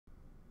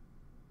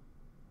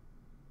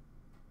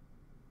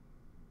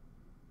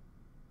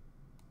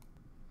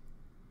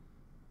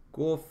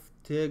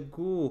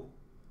گفتگو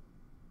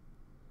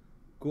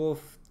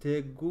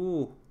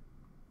گفتگو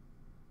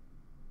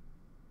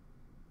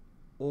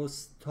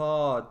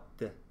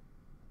استاد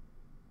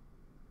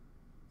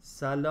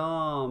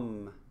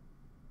سلام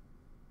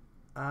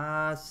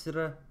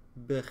عصر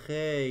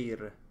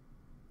بخیر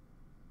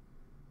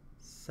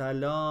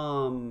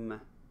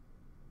سلام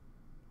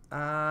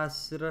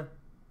عصر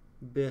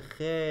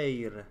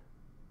بخیر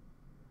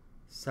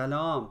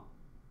سلام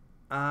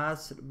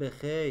عصر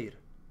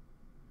بخیر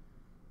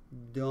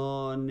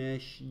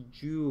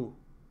دانشجو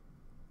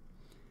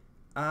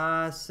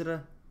عصر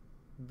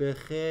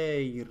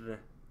بخیر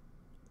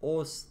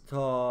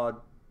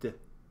استاد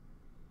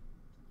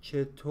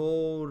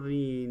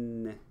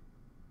چطورین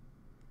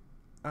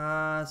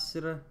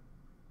عصر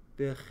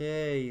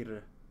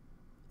بخیر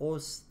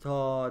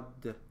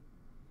استاد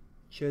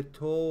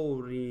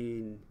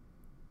چطورین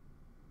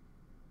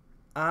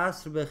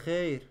عصر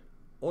بخیر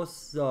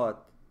استاد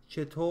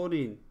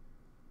چطورین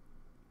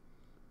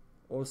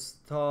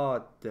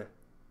استاد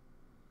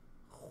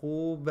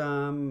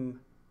خوبم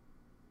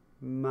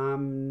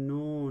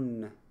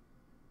ممنون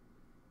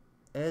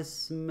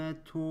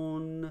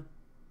اسمتون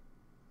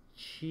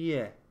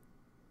چیه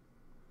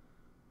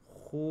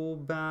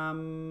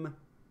خوبم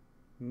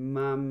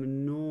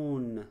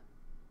ممنون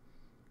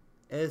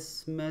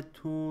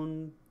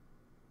اسمتون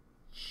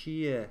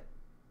چیه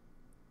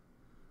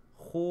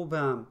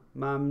خوبم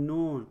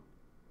ممنون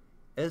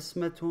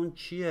اسمتون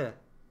چیه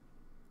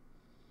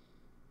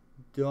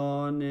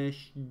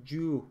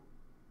دانشجو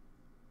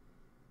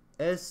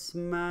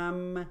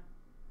اسمم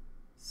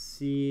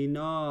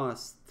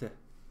سیناست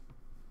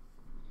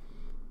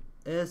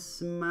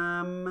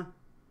اسمم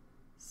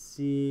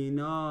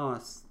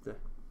سیناست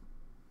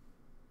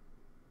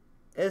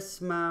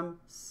اسمم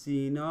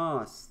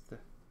سیناست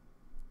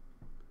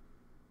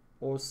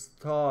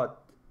استاد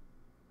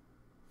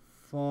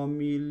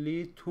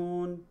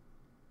فامیلیتون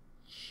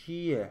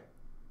چیه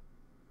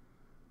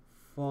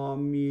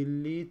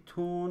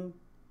فامیلیتون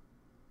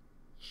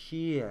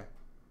چیه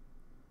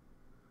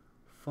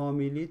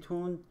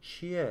فامیلیتون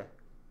چیه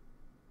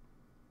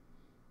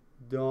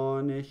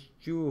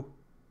دانشجو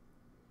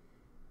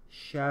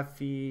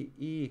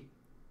شفیعی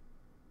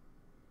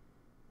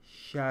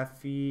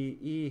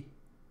شفیعی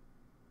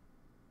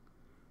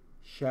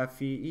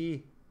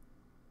شفیعی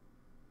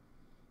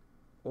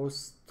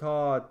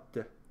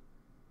استاد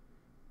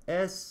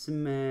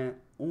اسم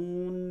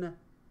اون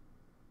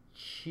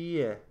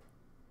چیه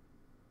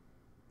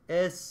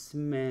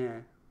اسم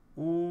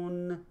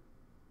اون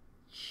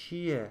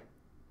چیه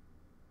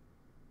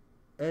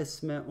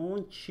اسم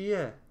اون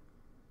چیه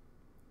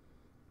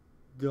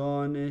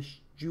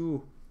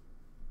دانشجو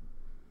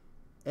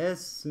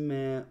اسم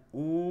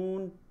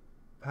اون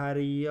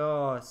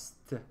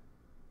پریاست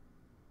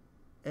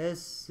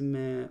اسم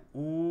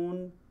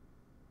اون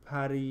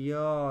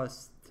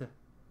پریاست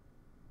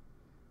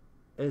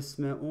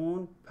اسم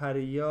اون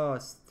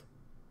پریاست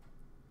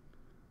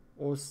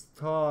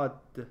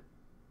استاد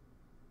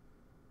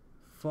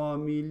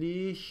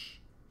فامیلیش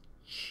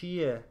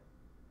چیه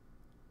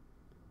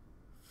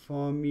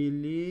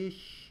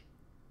فامیلیش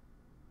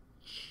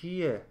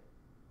چیه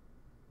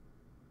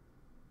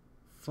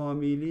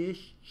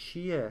فامیلیش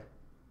چیه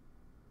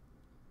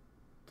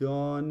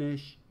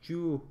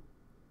دانشجو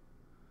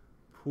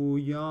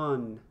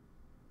پویان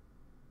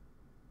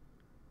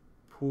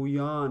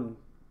پویان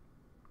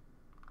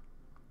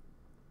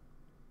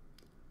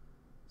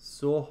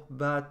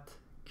صحبت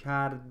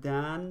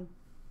کردن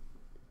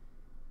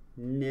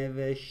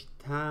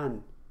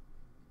نوشتن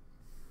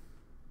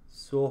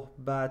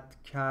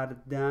صحبت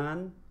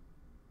کردن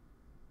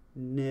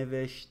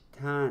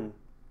نوشتن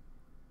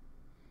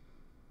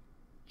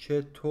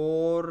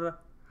چطور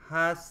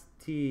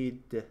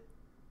هستید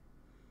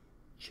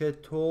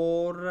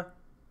چطور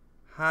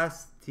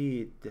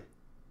هستید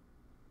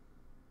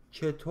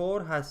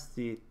چطور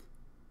هستید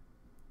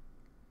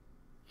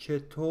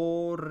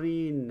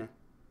چطورین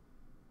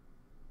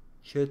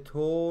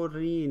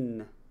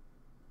چطورین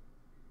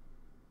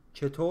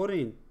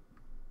چطورین